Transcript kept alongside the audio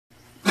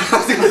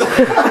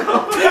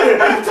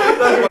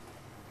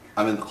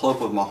I'm in the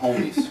club with my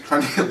homies,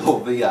 trying to get a little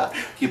VI,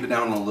 keep it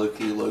down on low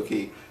key,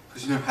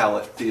 because you know how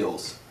it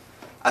feels.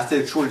 I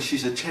said, Shorty,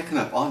 she's checking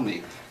up on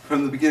me.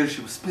 From the beginning,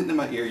 she was spitting in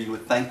my ear. You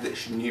would think that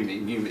she knew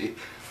me,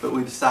 but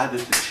we decided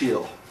to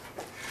chill.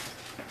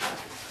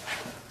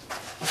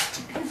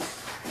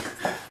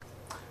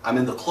 I'm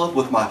in the club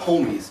with my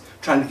homies,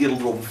 trying to get a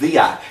little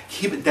VI,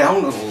 keep it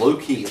down on low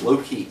key,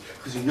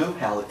 because you know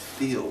how it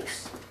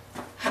feels.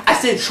 I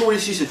said, Shorty,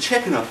 she's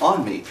checking up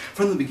on me.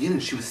 From the beginning,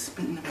 she was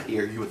spitting in my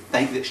ear. You would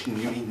think that she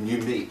knew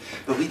me,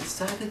 but we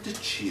decided to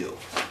chill.